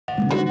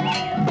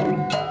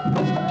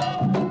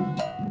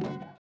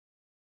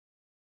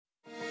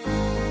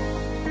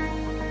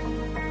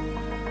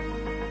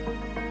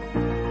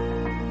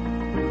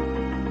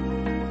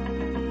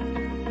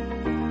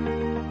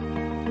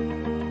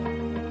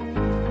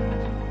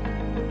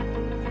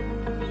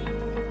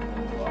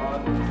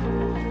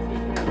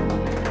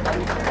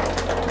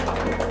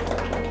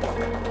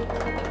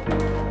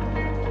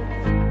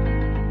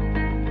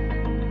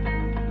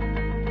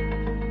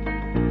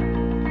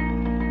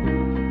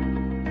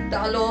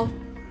Dalo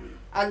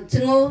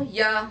antingo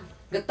ya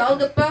getal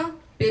gepa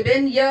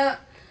beben ya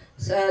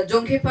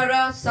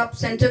Jongkipara sub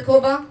center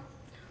ko ba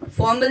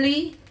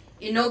formally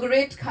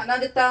inaugurate khana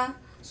geta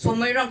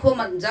somoi rang ko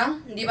manja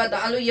diba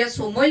dalo ya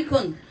somoi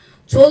kun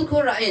chol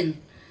ko rain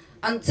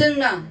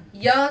antingna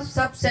ya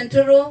sub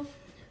center ro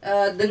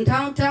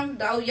dengtang tang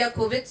dao ya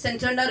covid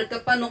center na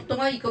rekapa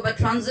noktonga iko ba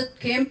transit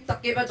camp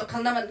takeba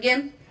jokhalna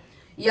matgen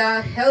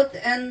ya health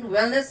and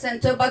wellness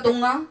center ba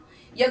donga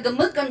ya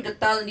gemet kan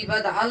getal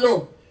diba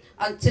dalo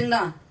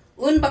antingna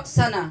un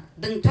baksana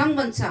dengtang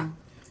bansa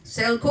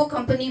selco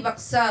company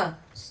baksa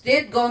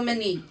state government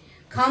ni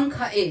kam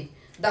khae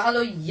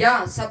dalo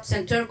ya sub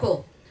center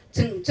ko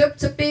chep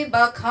chepe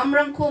ba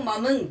khamrang ko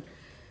mamung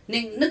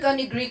ning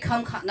nakani gri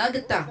kam khana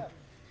geta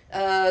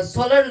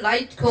solar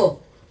light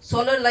ko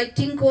solar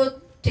lighting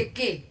ko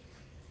teke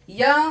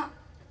ya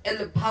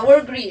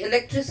power grid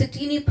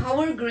electricity ni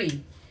power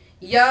grid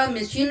ya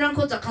machine rang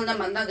ko jakhalna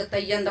manna geta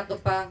yan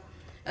dakpa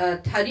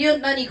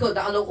thariot nani ko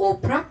dalo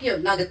oprak yo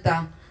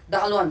nageta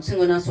dalo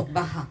ansingona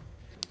sokbaha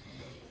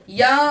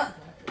ya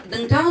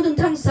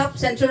dengtang sub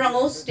center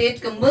rango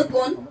state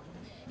kemekon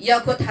ya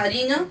ko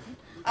tharinga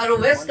aro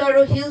west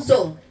garo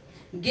hillso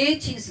ge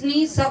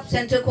chisni sub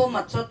center ko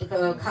machot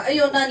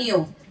khayo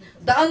nanio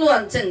dalo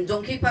ansing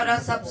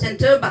Jongkipara sub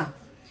center ba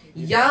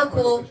ya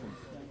ko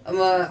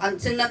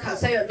ansing na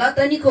khasayo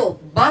natani ko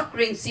bak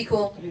ring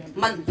siko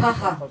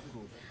manpaha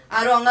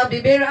aro anga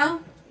bibera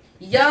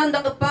ya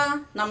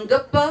ndakapa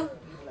namgapa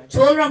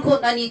cholrang ko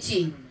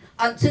nanichi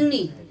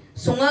ansingni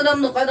songadam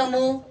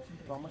nokadamu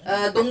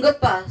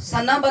donggapa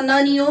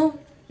sanabananiyo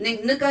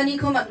neknekani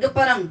ko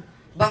matgaparang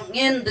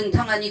bangyen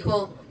dengtangani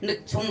ko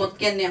nek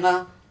chongmotken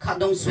nga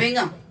kadong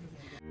swenga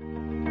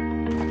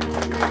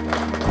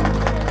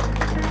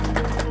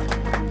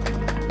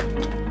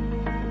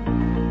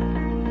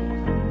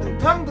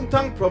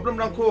dengtang problem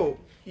rangko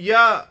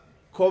ya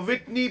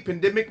covid ni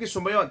pandemic ni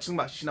sumayo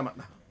chingma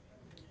sinamatna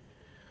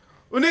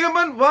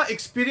unigaman wa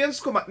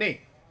experience ko matne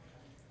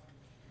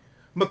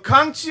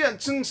makangchi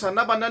anching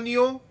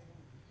sanabananiyo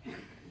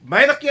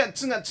mayraki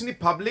anching ni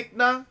public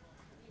na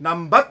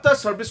nambatta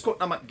service ko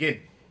namat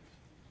gen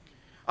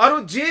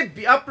aro je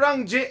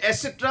biaprang je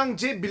asset rang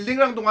je building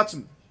rang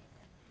dongachim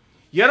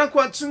yarang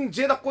ko anching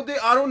je dakode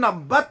aro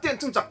nambatte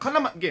anching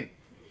jakhala mat gen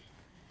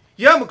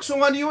ya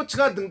muksonganiyo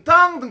chinga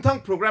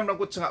dengtang program rang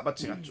ko chinga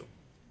batchingacho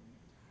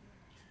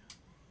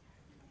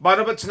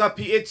baraba chinga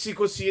PHC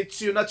ko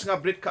CHC na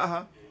chinga break ka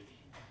ha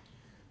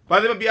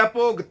Padahal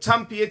biapo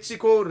gecam PHC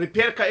ko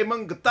repair ka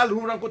emang getal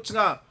humrang ko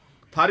chinga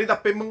thari da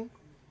pemang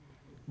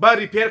ba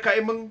repair ka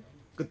emang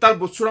getal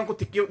bosurang ko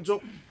tikyo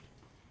jok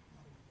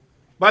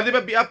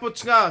Padahal biapo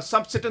chinga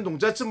sub center dong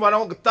jachim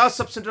warang ko getal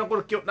sub center ko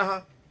rekyo na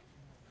ha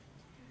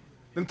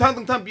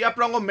dengtang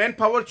biaprang ko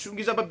manpower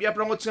chungi jaba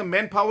biaprang ko chinga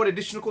manpower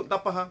additional ko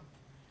tapa ha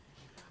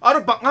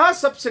aro banga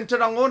sub center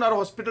rangon aro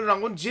hospital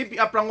rangon je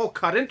biaprang ko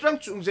current rang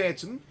chungje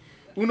chim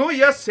uno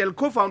ya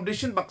selco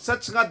foundation baksa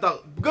chinga dal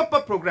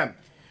gapa program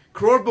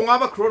crore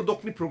bongaba crore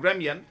dokni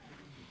program yan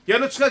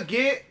yano chinga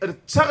ge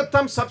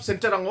rchagatam sub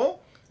center rango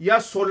ya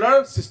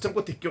solar system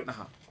ko tikyo na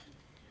ha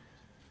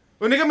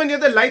uniga man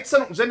yada light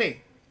san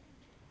jane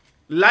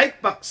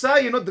light baksa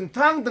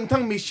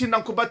dengtang machine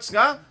nang ko ba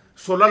chinga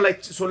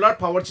solar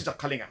power chi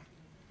jakhalinga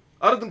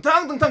aro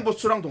dengtang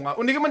bosurang donga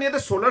uniga man yada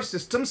solar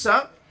system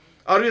sa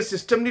aro ya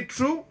system ni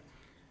true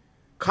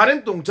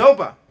current dong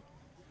jawba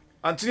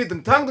anchini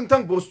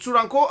dengtang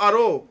bosurang ko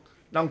aro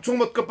nang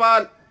chungmot ka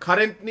pa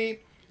current ni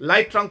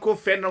light rangko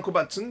fan rangko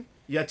banching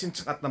ya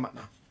chinching at namat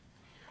na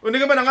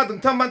uniga man anga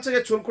dengtang banchang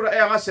ya chulkura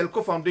anga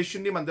selco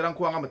foundation ni mandarang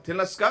ko anga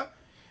matelnaska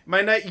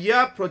maina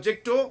iya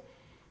projecto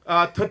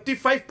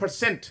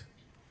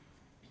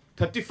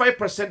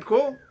 35%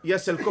 ko ya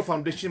selco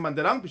foundation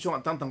mandarang pisong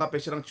antang tangga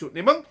pesirang chut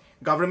nimang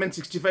government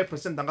 65%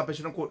 tangga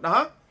pesirang ko na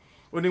ha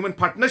uniga man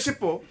partnership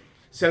po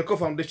selco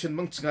foundation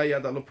mang chinga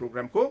ya dalo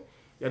program ko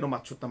ya no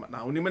machut namat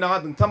na uniga man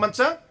anga dengtang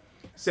bancha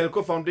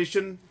selco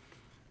foundation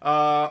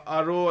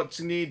aro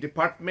chini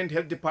department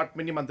health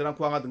department ni mandarang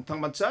ko anga dengtang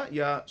mancha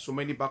ya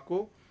sumaini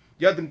bako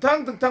ya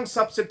dengtang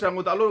sub center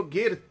ngo dalo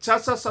ger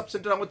chasa sub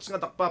center ngo chinga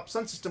dakpa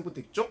san system ko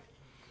tikchok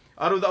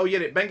aro da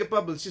oyere bank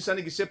pa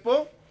bulsisani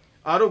gisepo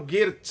aro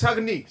ger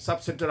chagni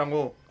sub center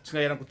ngo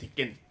chinga yarang ko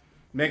tikken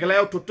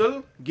meghalaya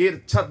total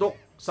ger chadok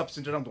sub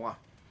center ang donga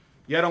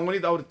yarang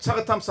ngoni da or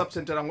chagatam sub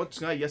center ngo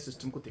chinga ya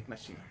system ko tikna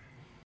shi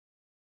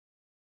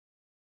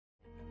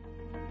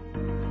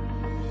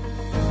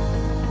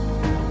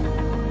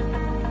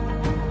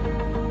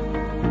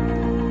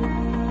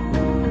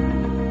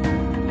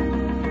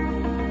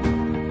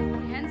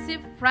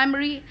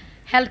primary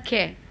health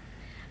care.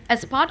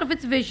 As part of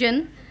its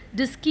vision,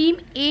 the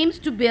scheme aims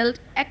to build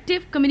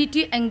active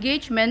community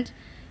engagement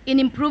in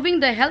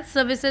improving the health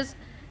services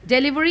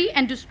delivery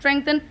and to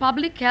strengthen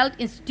public health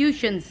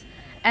institutions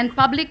and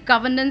public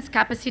governance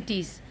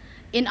capacities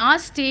in our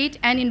state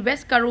and in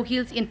West Karo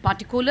Hills in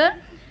particular,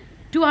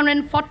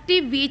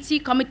 240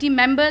 VHC committee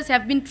members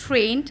have been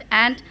trained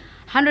and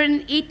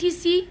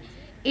 87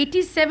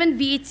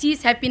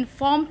 VHCs have been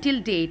formed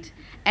till date,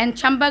 and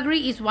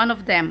CHAMBAGRE is one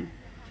of them.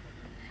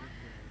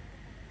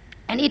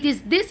 And it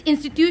is these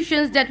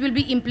institutions that will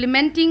be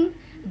implementing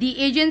the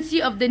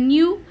agency of the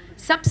new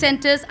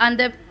sub-centers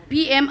under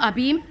PM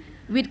ABIM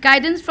with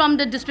guidance from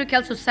the district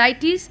health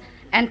societies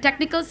and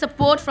technical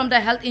support from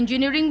the health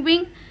engineering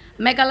wing,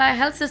 Meghalaya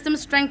Health System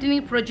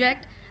Strengthening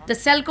Project, the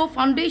CELCO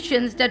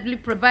foundations that will be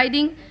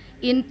providing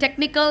in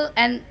technical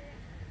and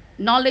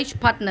knowledge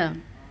partner.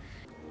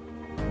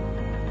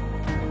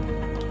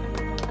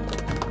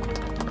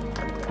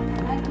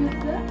 Thank you,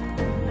 sir.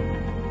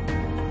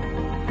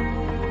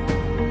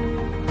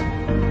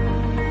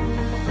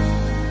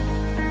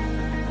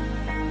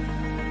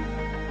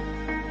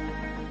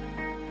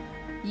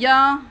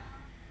 Ya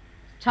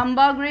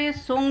CHAMBAGRE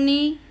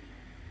Songni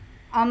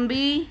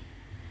Ambi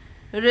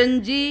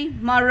Renji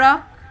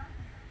Marak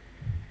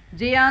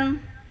Jian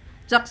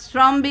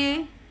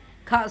Jakstrambe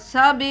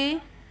Kasabe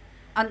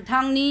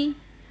Antangni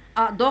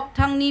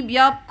Doktangni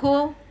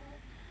Biapko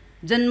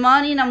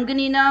Janmani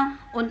Namganina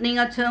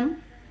Untningacham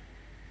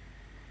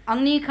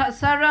Angni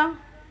Kasara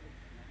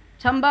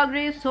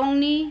CHAMBAGRE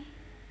Songni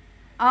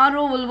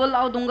Aro Wulwul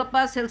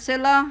Audungapa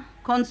Selsela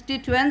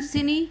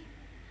Constituency ni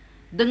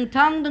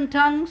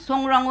Dengtang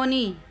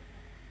songrangoni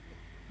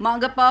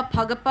magapa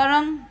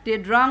pagaparang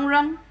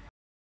dedrangrang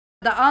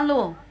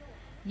daalo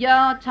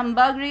ya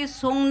CHAMBAGRE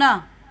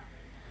songna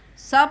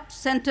sub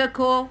center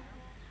ko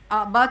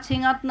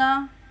abachingat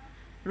na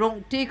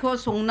rongte ko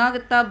songna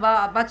gata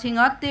ba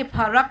abachingate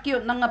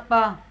parakyo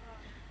nangapa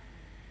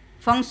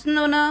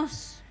functionona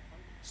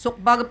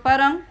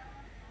sokbagaparang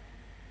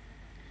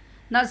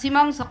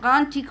nasimang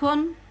sakan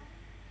tikon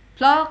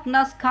plak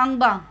nas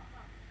kangba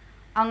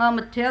anga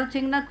metel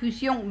ting na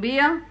kusyong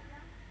bea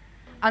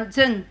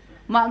anjeng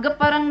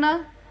magaparang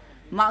na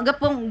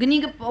magapong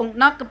gini gapong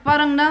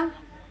nakaparang na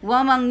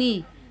wamang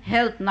ni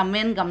health na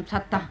men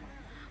gamsata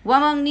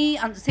wamang ni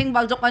anseng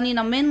baljokani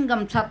na men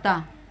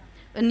gamsata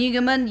ani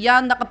gaman ya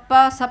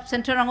nakapa sub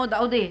center rango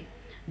daude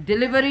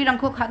delivery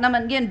rangko khatna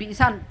man gen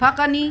bisan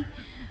pakani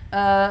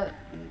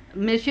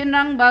machine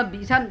rang ba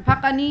bisan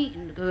pakani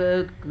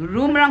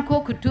room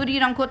rangko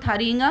kuturi rangko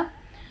taringa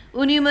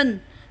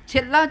unimen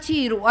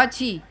chetlachi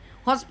ruachi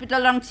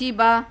hospital rangchi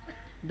ba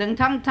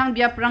dengtang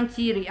biap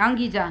rangchi ri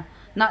anggija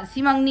na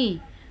simangni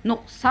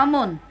nok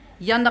samon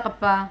yan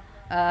nakapa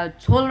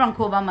chol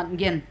rangko ba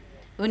mangen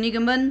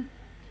unigemen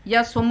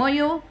ya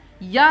somoyo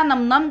ya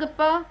namnam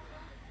gapa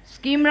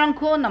scheme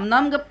rangko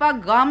namnam gapa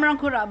gam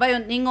rangko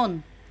rabayon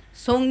ningon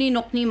songni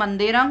nokni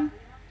manderang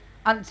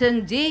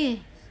anseng je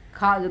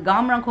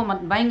gam rangko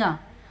man bainga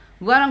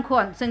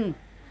warangko anseng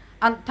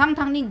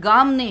tang ni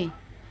gam ne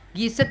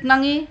giset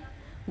nangi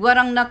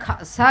warang na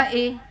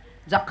sae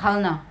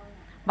jakhalna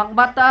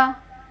bangbata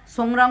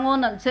songrango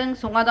nanseng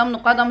songadam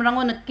nokadam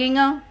rango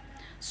nakinga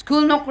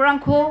school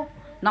nokrangko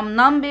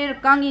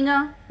namnambe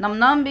kanginga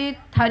namnambe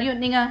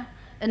thariotninga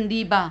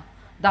endiba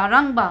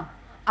darangba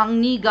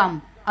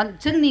angnigam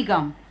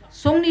anchennigam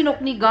songni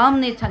nokni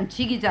gam ne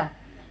chanchigija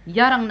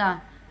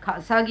yarangna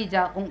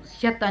khasagija ong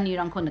syatani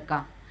rangko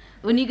neka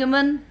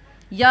unigemen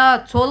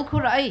ya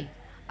cholkhurai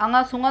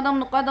anga songadam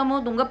nokadamo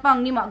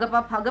donggapang ni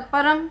magapa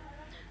phagaparang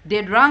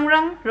dedrang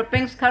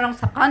repeng sekarang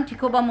sakan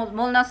tikoba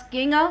molna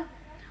skenga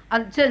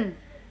anchen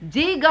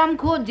je gam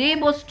ko je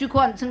bostu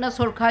ko anchen na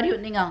sorkari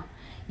ninga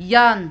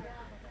yan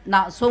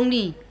na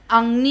songni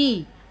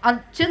angni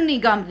anchen ni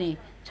gam ni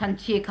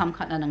chanchie kam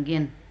khana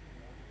nanggen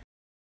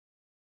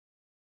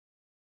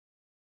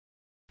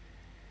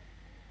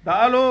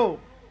daalo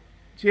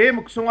je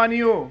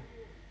muksonganiyo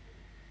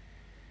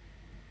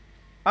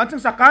anchen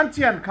sakan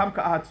chian kam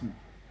ka achi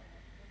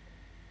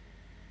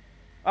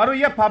aro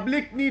ya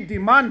public ni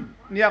demand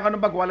ni akan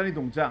bagwala ni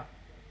dongja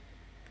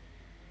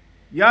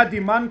ya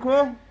demand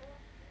ko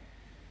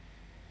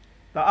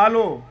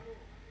taalo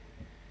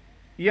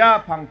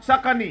ya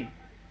pangchakani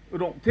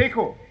rongte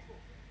ko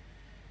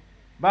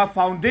ba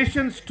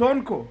foundation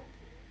stone ko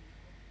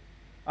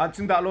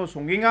aching dalo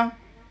songinga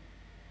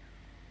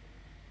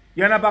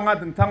yana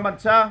banga dengtang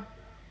bancha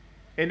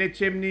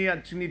NHM ni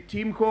aching ni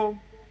team ko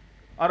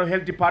aro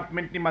health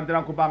department ni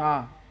mandrang ko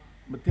banga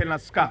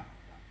metelnaska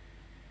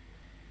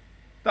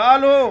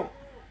Talo,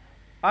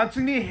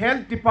 ansini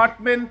health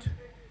department,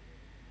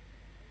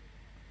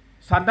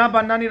 sana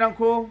banani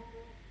rangko,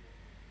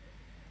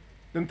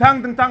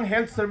 dengtang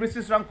health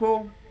services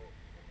rangko,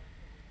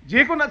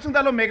 jeko natsung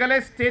talo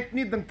Meghalaya state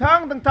ni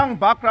dengtang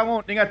bak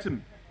rango ningatsum.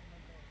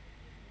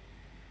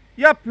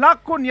 Ya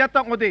plak kon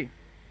yata ngode,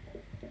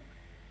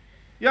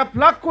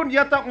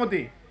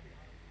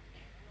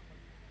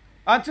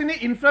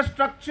 ansini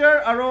infrastructure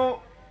aro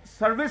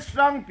service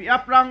rang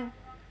piap rang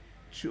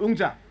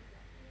chungja.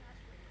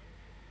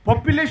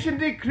 Population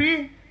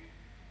decrease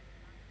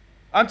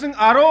anseng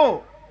aro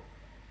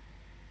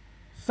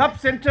sub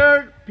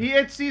center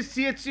PHC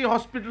CHC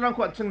hospital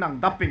rangko anseng nang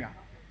dapinga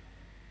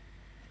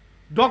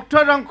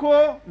doctor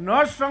rangko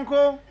nurse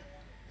rangko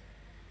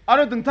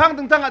aro dengtang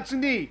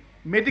anseng ni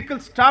medical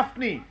staff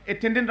ni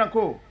attendant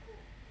rangko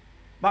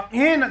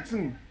bakhen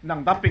atsing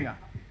nang dapinga.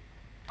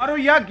 Aro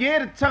ya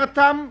ger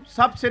chagatam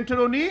sub center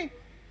oni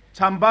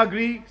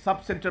CHAMBAGRE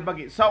sub center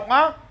bagi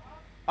saunga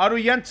aro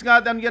yan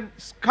tsinga dan yan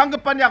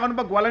kanggapan ya kan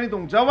bagwalani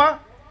dong Jawa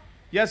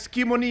ya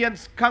skimoni yan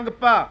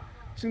kanggapa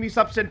sing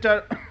sub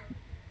center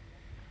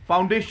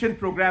foundation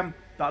program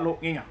talo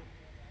nginga.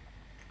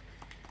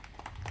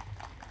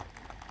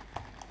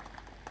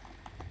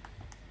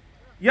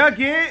 Ya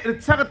ge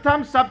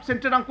chagatam sub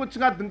center angko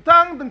tsinga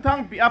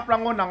dentang biap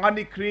rango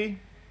nangani kri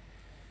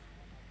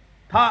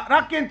ta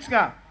raken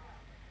tsinga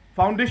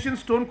foundation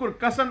stone ko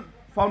kasan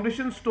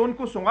foundation stone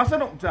ko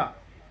songasan okja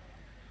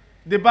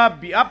deba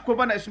biap ko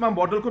ban isma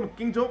model ko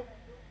kingjo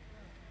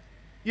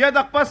ya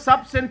dakpa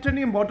sub center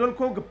ni model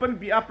ko gapan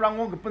biap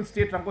rango gapan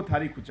state rango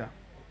thari kuja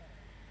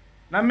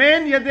na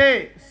main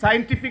yade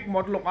scientific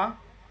model ka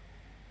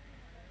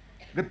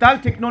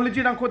gatal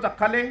technology rangko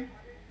jakhale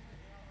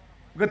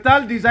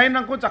gatal design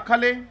rangko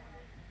jakhale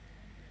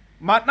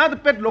matna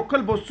depet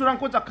local bostu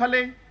rangko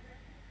jakhale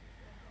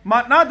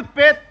matna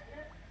depet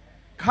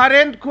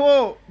current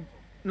ko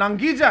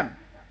nanggijan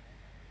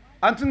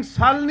anjing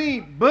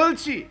salni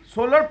belchi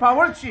solar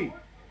power chi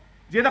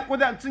jeda ko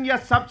da anjing ya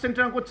sub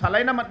center ko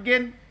chalai na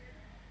matgen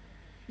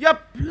ya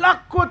plug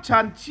ko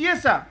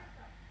chanchiesa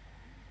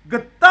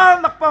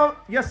getal nakpa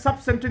ya sub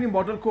center ni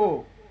model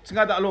ko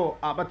chinga da lo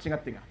abat chinga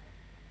tinga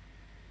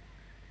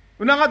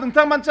unanga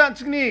dungtang mancha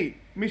anjing ni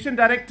mission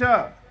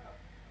director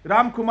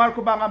Ram Kumar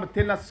ko banga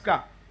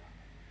matenaska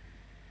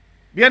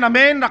bian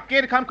amen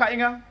naker kan ka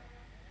inga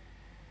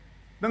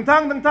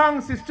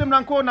dengtang sistem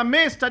nangko na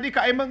me study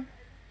ka emang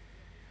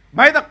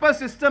mai dakpa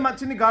system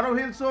achini Garo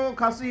Hilso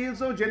Khasi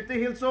Hilso Jente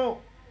Hilso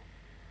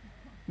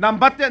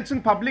nambat yan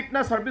sing public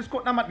na service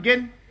ko na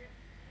matgen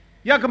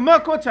ya gama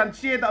ko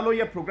chanchie da lo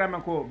ya program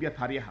nangko biya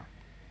thariha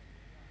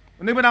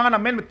uni bananga na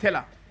men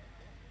metela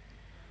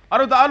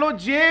aro da lo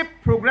je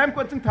program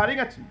ko sing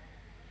tharinga chi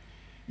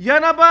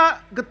yana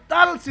ba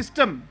gatal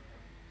system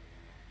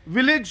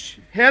village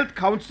health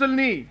council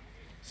ni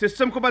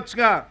system ko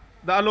bachga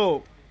da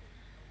lo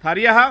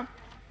thariya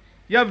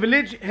ya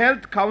village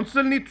health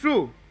council ni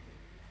true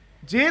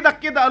je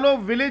dakke da lo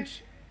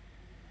village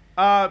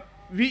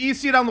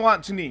VEC rangwa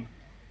chini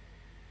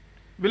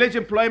village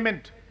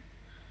employment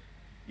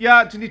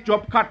ya chini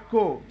job card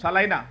ko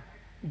chalaina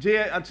je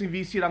aching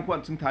VEC rangko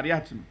aching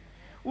thariya chini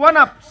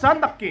wana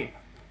san dakke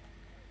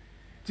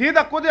je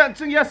dakko de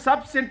aching ya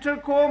sub center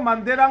ko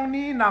manderang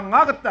ni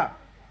nangagata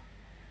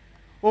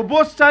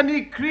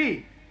obostani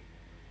kri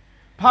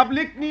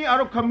public ni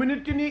aro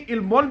community ni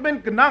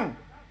involvement kenang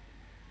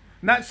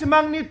na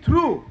simang ni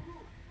true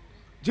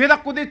jeda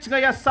ko de chinga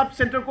ya sub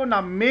center ko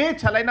na me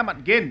chalai na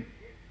matgen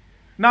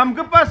nam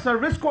gapa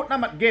service ko na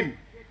matgen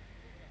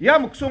ya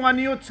muksonga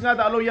niyo chinga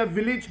da lo ya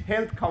village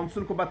health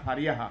council ko ba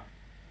thariya ha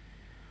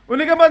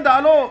uniga man da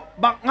lo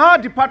banga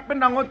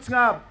department nango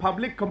chinga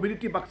public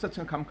community baksa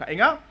chinga kam ka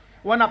enga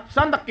wan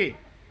apsan dakke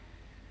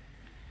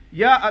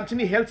ya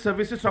anchini health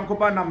services rangko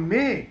ba na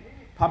me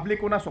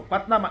public ko na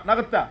sokat na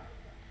matnagata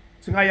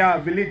chinga ya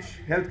village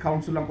health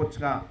council lang ko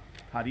chinga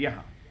thariya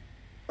ha